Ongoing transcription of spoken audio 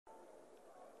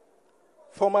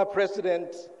former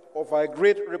president of our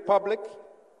great republic,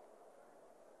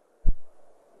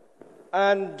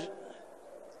 and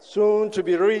soon to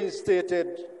be reinstated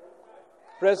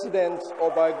president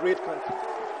of our great country.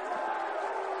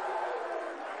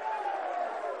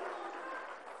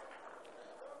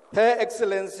 Her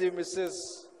Excellency Mrs.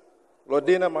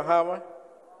 Lordina Mahama,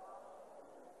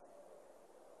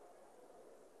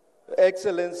 Her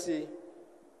Excellency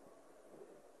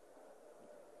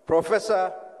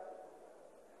Professor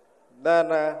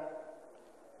Nana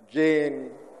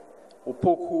Jane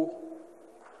Opoku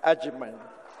Ajiman,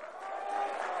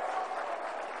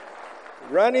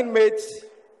 running mate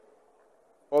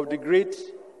of the great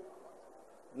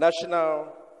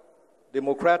National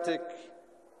Democratic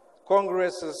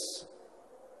Congress's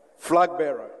flag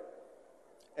bearer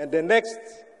and the next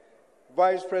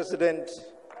Vice President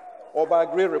of our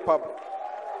great republic.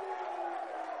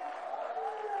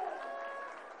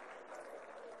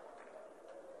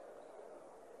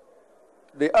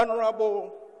 The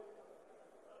Honorable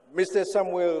Mr.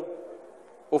 Samuel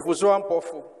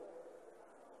Ofusoampofo,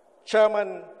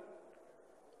 Chairman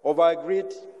of our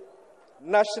great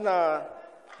National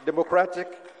Democratic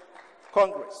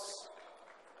Congress.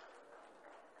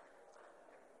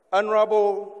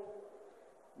 Honorable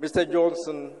Mr.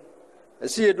 Johnson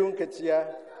Asiedun Ketia,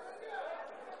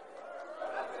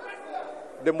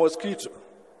 the mosquito.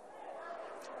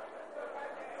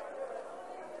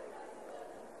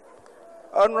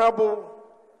 Honorable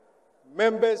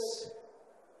members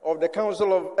of the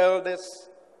Council of Elders,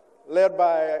 led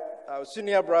by our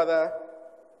senior brother,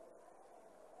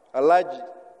 Alhaji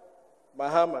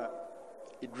Mahama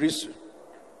Idrisu.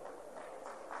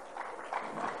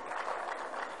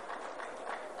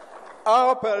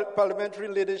 Our parliamentary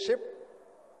leadership,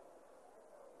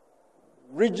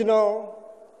 regional,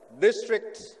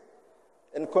 district,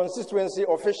 and constituency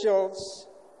officials,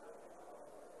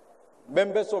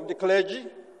 members of the clergy,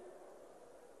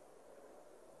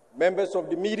 members of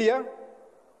the media,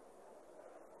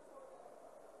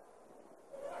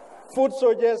 foot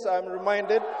soldiers, I'm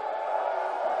reminded,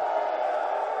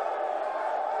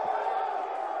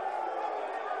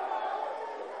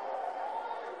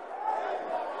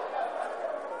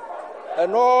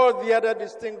 and all the other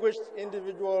distinguished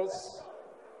individuals,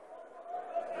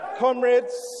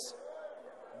 comrades,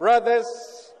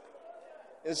 brothers,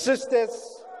 and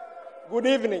sisters, good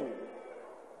evening.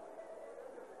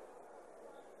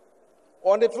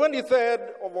 On the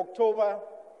 23rd of October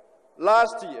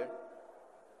last year,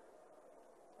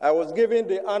 I was given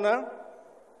the honor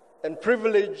and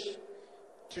privilege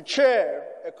to chair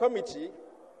a committee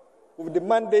with the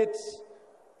mandate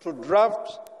to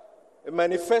draft a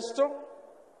manifesto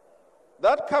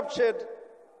that captured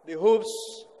the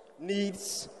hopes,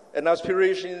 needs, and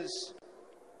aspirations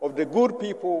of the good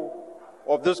people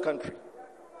of this country.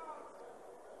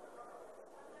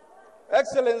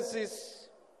 Excellencies,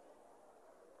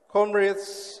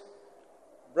 comrades,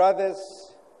 brothers,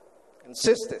 and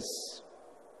sisters,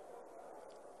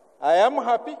 I am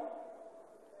happy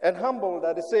and humbled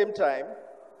at the same time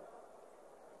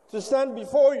to stand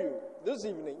before you this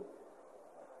evening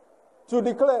to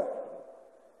declare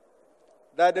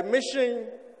that the mission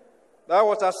that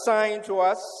was assigned to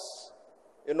us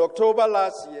in October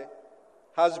last year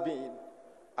has been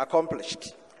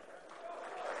accomplished.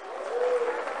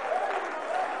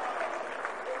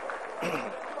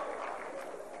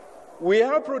 We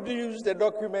have produced a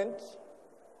document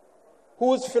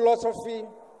whose philosophy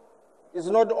is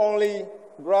not only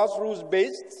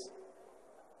grassroots-based,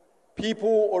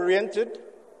 people-oriented,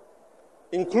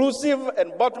 inclusive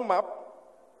and bottom-up,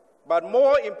 but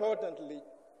more importantly,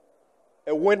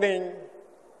 a winning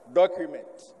document.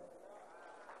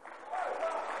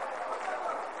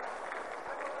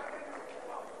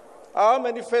 Our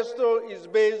manifesto is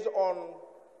based on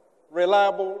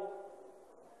reliable,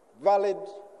 valid,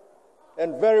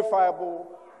 and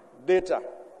verifiable data.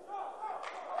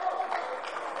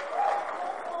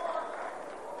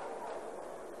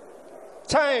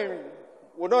 Time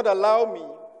will not allow me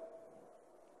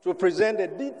to present a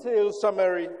detailed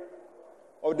summary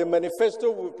of the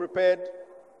manifesto we prepared,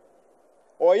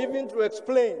 or even to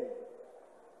explain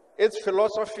its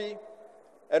philosophy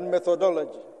and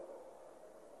methodology.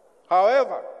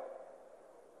 However,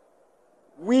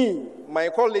 we, my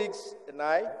colleagues and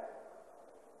I,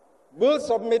 will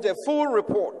submit a full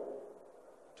report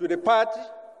to the party,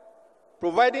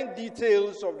 providing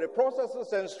details of the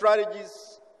processes and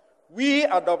strategies we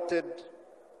adopted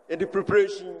in the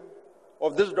preparation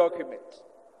of this document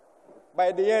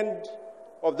by the end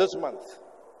of this month.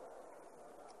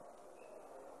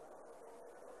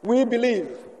 We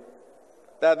believe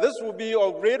that this will be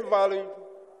of great value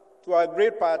to our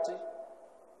great party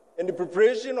in the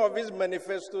preparation of its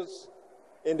manifestos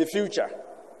in the future.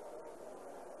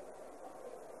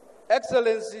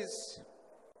 Excellencies,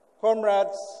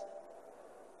 comrades,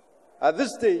 at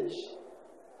this stage,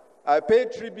 I pay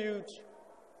tribute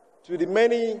to the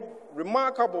many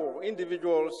remarkable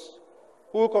individuals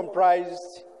who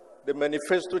comprised the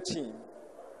manifesto team,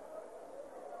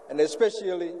 and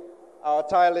especially our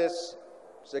tireless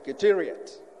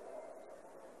secretariat.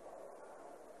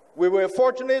 We were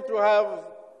fortunate to have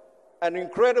an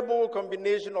incredible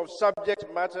combination of subject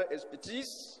matter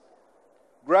expertise,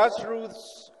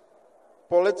 grassroots,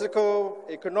 political,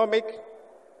 economic,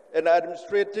 and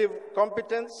administrative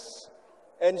competence,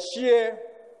 and sheer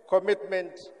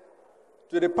commitment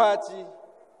to the party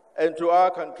and to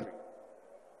our country.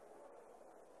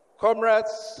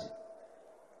 Comrades,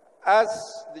 as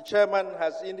the chairman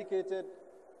has indicated,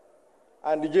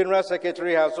 and the General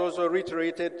Secretary has also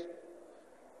reiterated,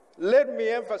 let me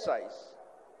emphasize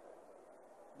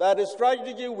that the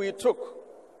strategy we took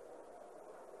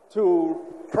to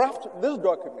craft this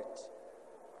document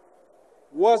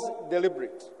was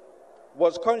deliberate,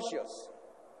 was conscious.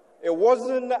 It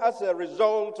wasn't as a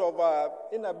result of our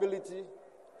inability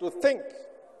to think.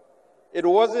 It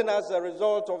wasn't as a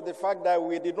result of the fact that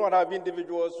we did not have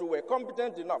individuals who were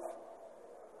competent enough,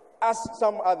 as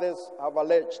some others have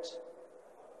alleged.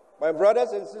 My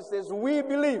brothers and sisters, we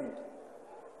believed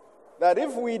that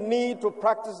if we need to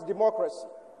practice democracy,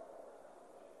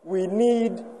 we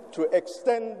need to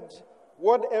extend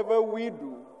whatever we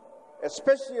do,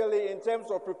 especially in terms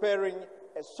of preparing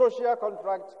a social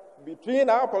contract between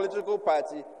our political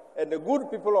party and the good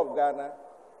people of Ghana,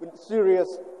 with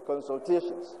serious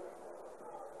consultations.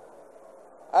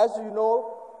 As you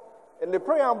know, in the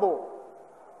preamble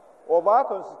of our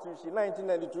Constitution,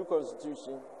 1992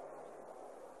 Constitution,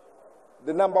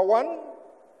 the number one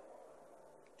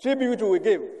tribute we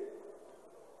give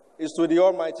is to the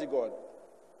Almighty God.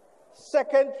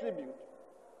 Second tribute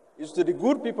is to the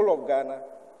good people of Ghana,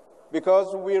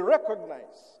 because we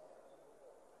recognize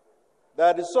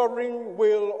that the sovereign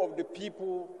will of the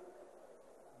people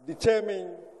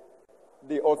determine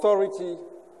the authority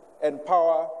and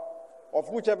power of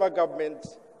whichever government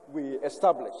we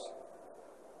establish.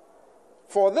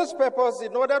 For this purpose,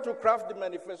 in order to craft the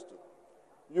manifesto,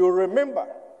 you remember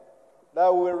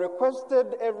that we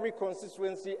requested every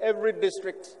constituency, every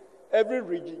district, every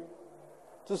region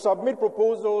to submit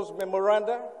proposals,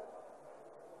 memoranda,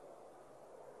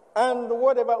 and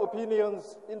whatever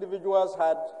opinions individuals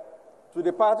had to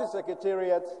the party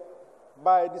secretariat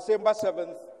by December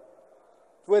 7th,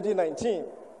 2019.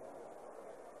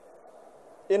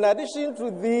 In addition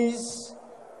to these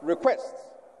requests,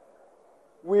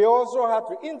 we also had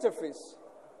to interface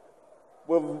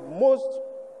with most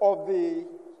of the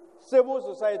civil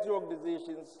society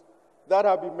organizations that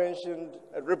have been mentioned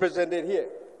and represented here.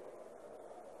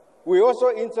 We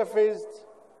also interfaced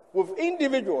with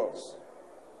individuals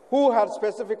who had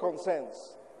specific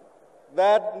concerns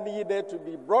that needed to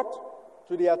be brought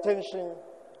to the attention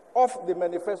of the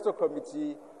Manifesto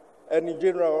Committee and in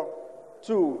general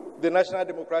to the National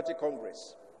Democratic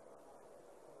Congress.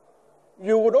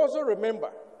 You would also remember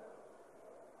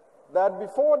that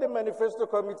before the Manifesto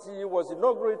Committee was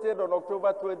inaugurated on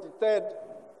October 23rd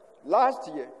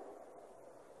last year,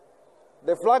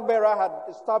 the flag bearer had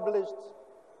established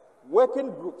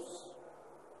working groups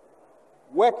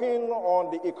working on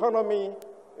the economy,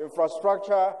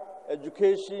 infrastructure,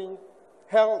 education,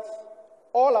 health,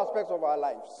 all aspects of our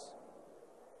lives.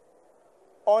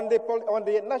 On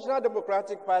the National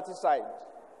Democratic Party side,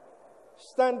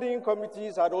 standing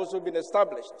committees had also been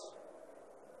established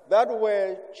that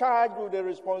were charged with the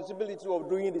responsibility of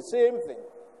doing the same thing,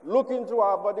 looking to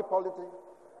our body politic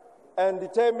and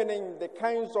determining the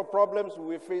kinds of problems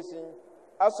we're facing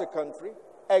as a country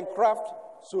and craft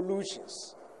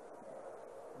solutions.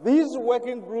 These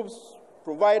working groups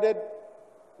provided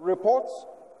reports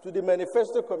to the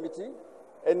Manifesto Committee,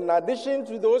 and in addition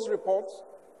to those reports,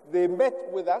 they met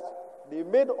with us, they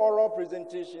made oral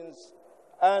presentations,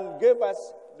 and gave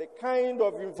us the kind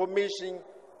of information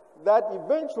that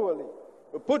eventually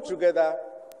we put together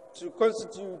to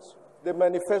constitute the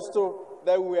manifesto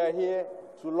that we are here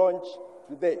to launch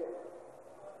today.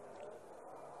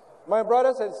 My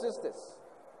brothers and sisters,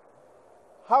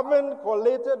 having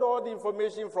collated all the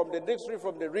information from the district,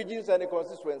 from the regions and the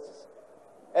constituencies,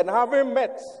 and having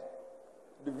met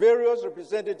the various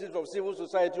representatives of civil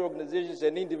society organizations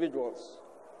and individuals,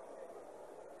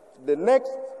 the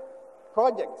next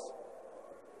project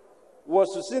was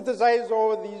to synthesize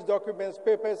all these documents,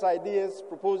 papers, ideas,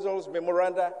 proposals,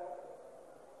 memoranda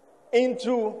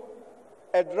into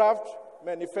a draft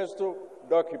manifesto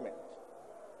document.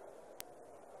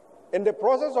 In the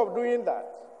process of doing that,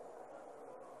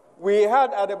 we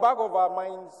had at the back of our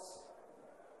minds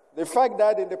the fact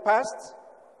that in the past,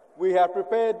 we have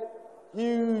prepared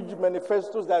huge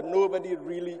manifestos that nobody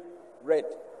really read.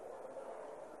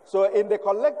 So in the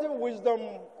collective wisdom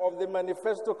of the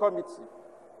Manifesto Committee,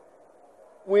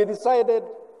 we decided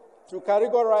to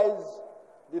categorize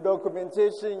the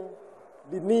documentation,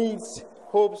 the needs,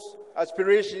 hopes,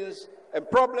 aspirations, and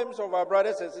problems of our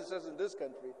brothers and sisters in this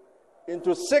country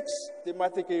into 6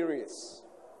 thematic areas.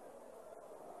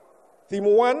 Theme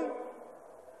 1,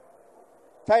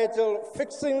 titled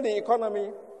Fixing the Economy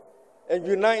and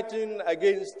Uniting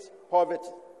Against Poverty.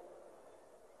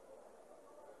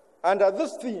 Under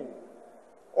this theme,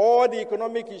 all the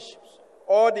economic issues,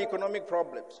 all the economic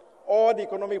problems, all the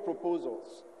economic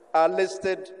proposals are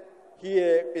listed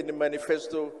here in the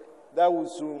manifesto that will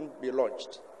soon be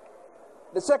launched.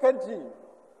 The second theme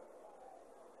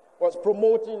was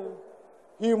promoting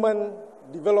human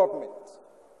development.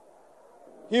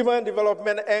 Human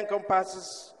development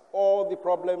encompasses all the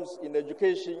problems in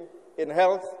education, in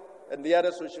health, and the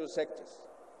other social sectors.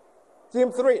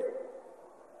 Theme 3,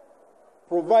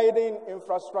 providing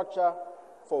infrastructure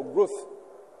for growth.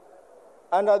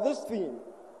 Under this theme,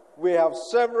 we have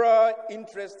several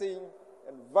interesting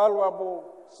and valuable,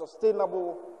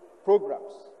 sustainable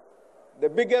programs. The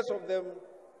biggest of them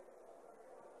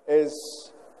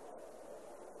is,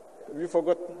 have you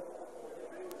forgotten?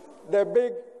 The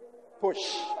Big Push.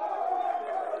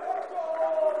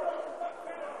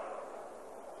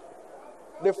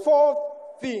 The fourth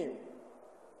theme,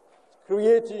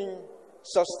 creating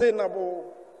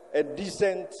sustainable and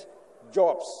decent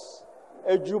jobs.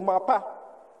 Ejumapa.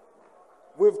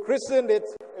 We've christened it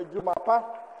Ejumapa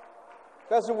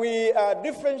because we are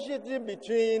differentiating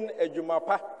between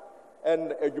Ejumapa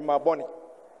and Ejumaboni.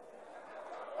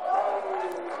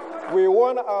 We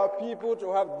want our people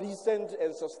to have decent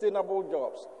and sustainable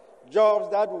jobs,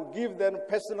 jobs that will give them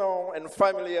personal and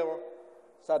familial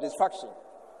satisfaction,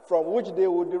 from which they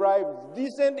will derive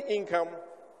decent income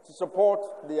to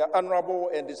support their honorable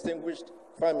and distinguished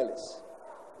families.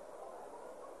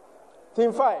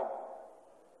 Theme 5,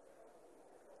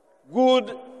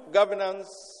 good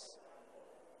governance,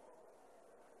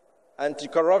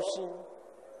 anti-corruption,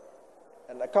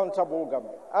 and accountable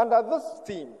government. Under this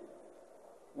theme,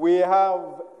 we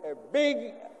have a big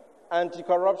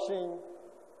anti-corruption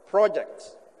project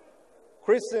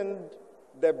christened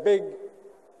the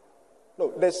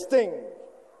Sting.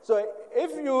 So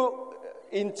if you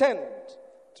intend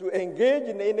to engage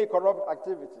in any corrupt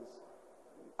activities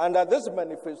under this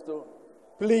manifesto,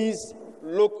 please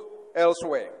look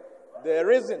elsewhere.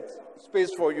 There isn't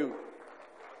space for you.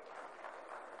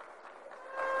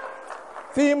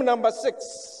 Theme number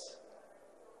 6,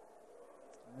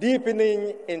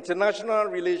 deepening international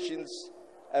relations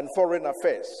and foreign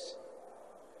affairs.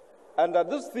 Under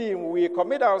this theme, we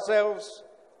commit ourselves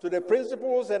to the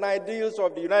principles and ideals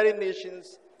of the United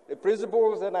Nations, the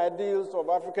principles and ideals of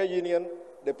African Union,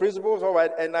 the principles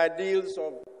and ideals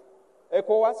of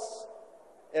ECOWAS,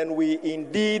 and we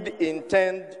indeed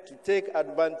intend to take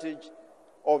advantage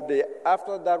of the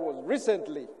AFTA that was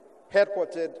recently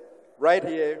headquartered right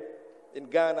here in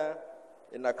Ghana,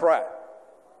 in Accra.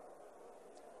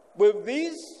 With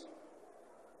these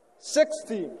 6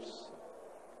 themes,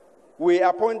 we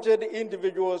appointed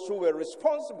individuals who were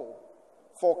responsible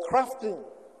for crafting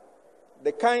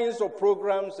the kinds of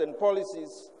programs and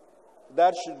policies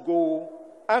that should go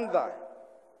under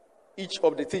each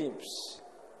of the themes.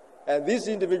 And these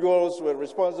individuals were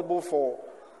responsible for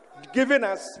giving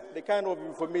us the kind of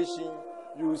information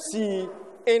you see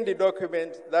in the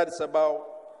document that is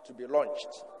about to be launched.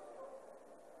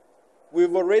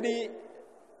 We've already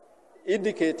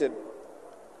indicated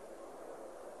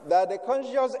that the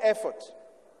conscious effort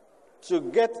to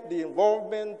get the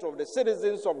involvement of the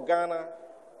citizens of Ghana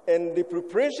in the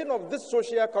preparation of this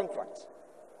social contract,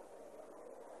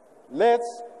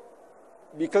 let's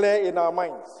be clear in our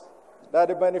minds that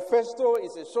the manifesto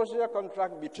is a social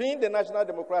contract between the National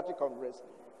Democratic Congress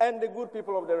and the good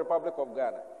people of the Republic of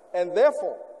Ghana. And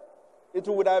therefore, it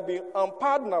would have been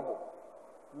unpardonable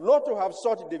not to have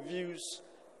sought the views,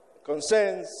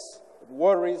 concerns,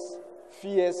 worries,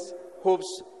 fears,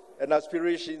 hopes, and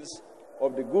aspirations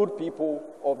of the good people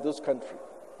of this country.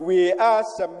 We are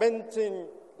cementing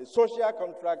the social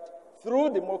contract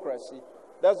through democracy.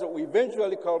 That's what we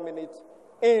eventually culminate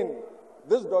in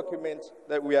this document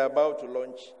that we are about to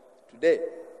launch today.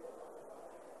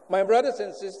 My brothers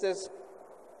and sisters,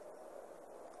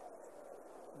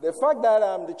 the fact that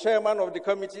I'm the chairman of the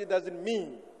committee doesn't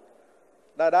mean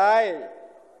that I,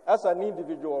 as an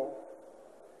individual,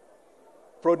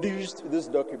 produced this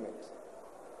document.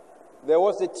 There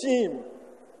was a team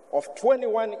of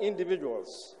 21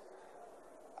 individuals,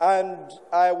 and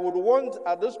I would want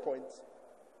at this point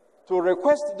to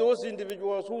request those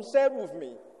individuals who served with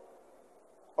me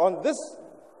on this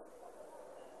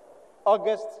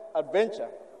August adventure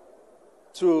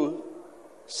to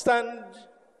stand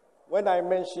when I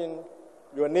mention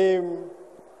your name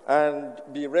and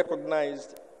be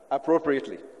recognized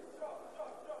appropriately.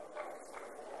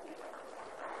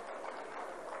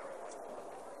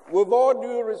 With all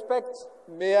due respect,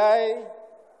 may I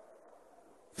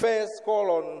first call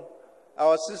on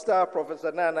our sister,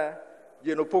 Professor Nana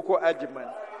Jenopoko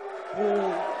Ajiman,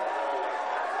 who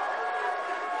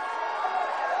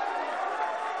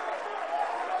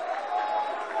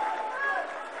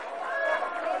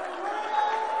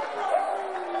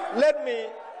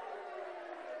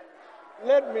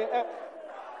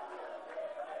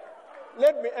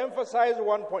Let me emphasize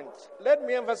one point. Let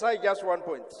me emphasize just one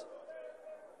point.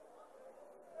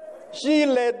 She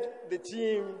led the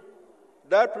team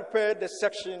that prepared the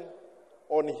section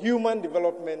on human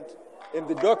development in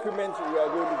the document we are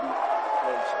going to be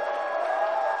mentioning.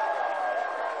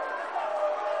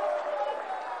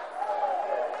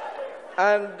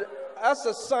 And as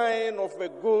a sign of a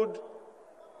good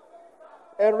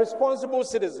and responsible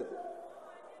citizen,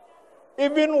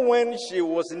 even when she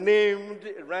was named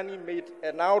running mate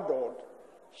and outlawed,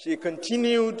 she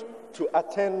continued to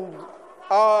attend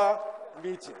our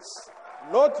meetings.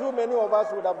 Not too many of us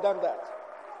would have done that.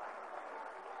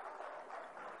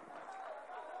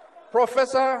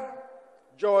 Professor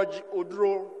George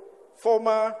Oduro,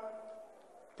 former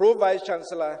Pro-Vice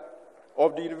Chancellor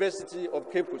of the University of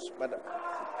Cape Coast, Madam.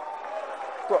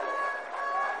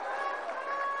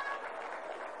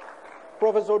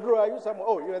 Professor Oduro, are you somewhere?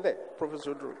 Oh, you are there,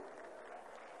 Professor Oduro.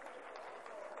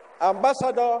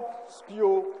 Ambassador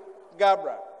Spio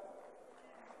Gabra.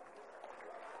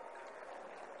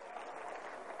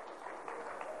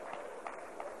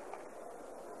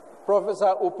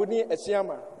 Professor Opuni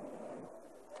Esiama.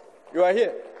 You are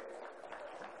here.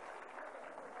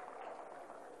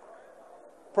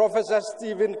 Professor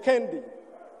Stephen Kendi.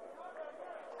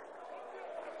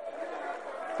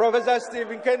 Professor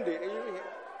Stephen Kendi, are you here?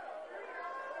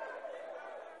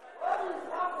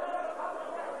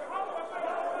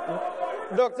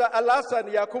 Dr.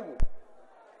 Alassane Yakubu.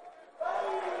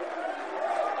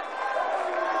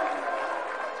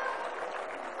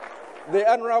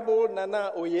 The Honorable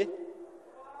Nana Oye.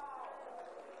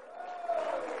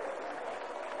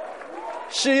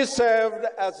 She served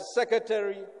as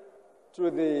secretary to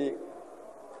the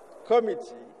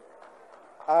committee,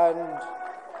 and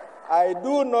I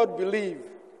do not believe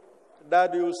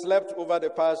that you slept over the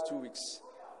past 2 weeks.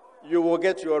 You will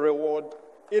get your reward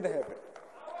in heaven.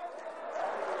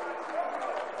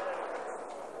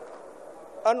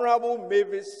 Honorable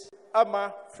Mavis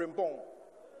Ama Frimpong.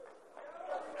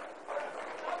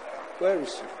 Where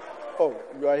is she? Oh,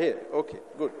 you are here. Okay,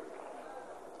 good.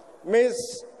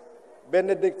 Miss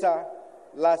Benedicta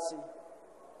Lassie.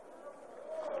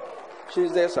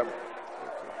 She's there somewhere.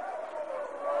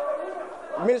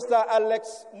 Okay. Mr.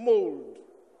 Alex Mould.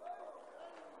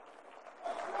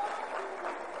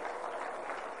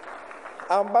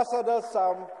 Ambassador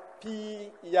Sam P.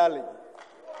 Yali.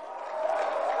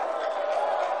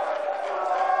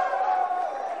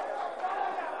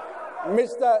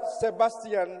 Mr.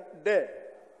 Sebastian De.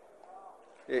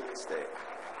 It's there.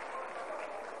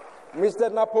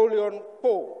 Mr. Napoleon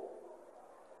Poe.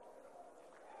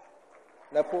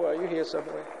 Napo, are you here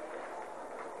somewhere?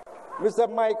 Mr.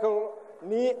 Michael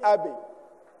Ni Abe.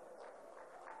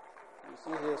 You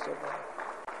see here somewhere?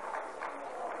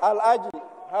 Al-Aji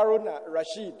Haruna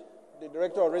Rashid, the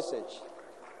Director of Research.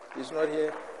 He's not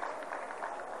here.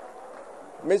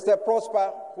 Mr.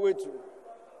 Prosper Huetu.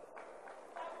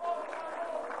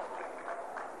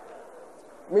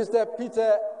 Mr.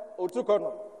 Peter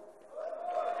Otukono.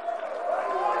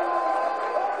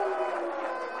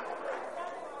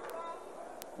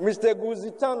 Mr.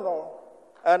 Guzitano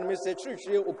and Mr.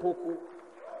 Chichi Opoku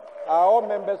are all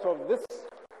members of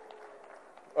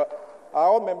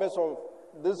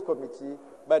this committee,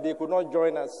 but they could not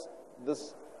join us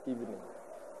this evening.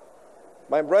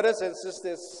 My brothers and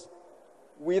sisters,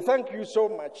 we thank you so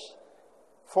much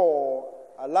for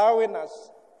allowing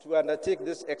us to undertake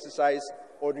this exercise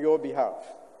on your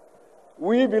behalf.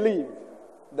 We believe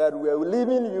that we are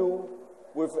leaving you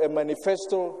with a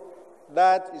manifesto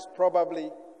that is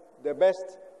probably the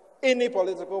best any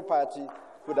political party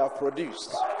could have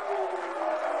produced.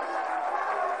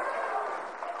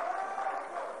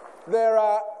 There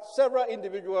are several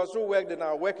individuals who worked in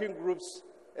our working groups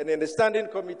and in the standing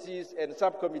committees and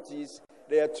subcommittees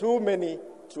There are too many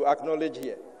to acknowledge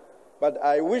here. But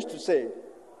I wish to say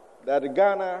that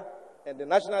Ghana and the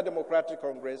National Democratic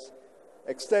Congress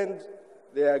extend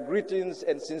their greetings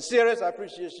and sincerest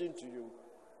appreciation to you.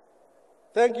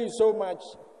 Thank you so much.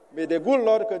 May the good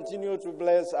Lord continue to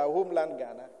bless our homeland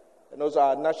Ghana and also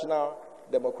our National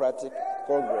Democratic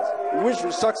Congress. We wish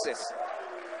you success.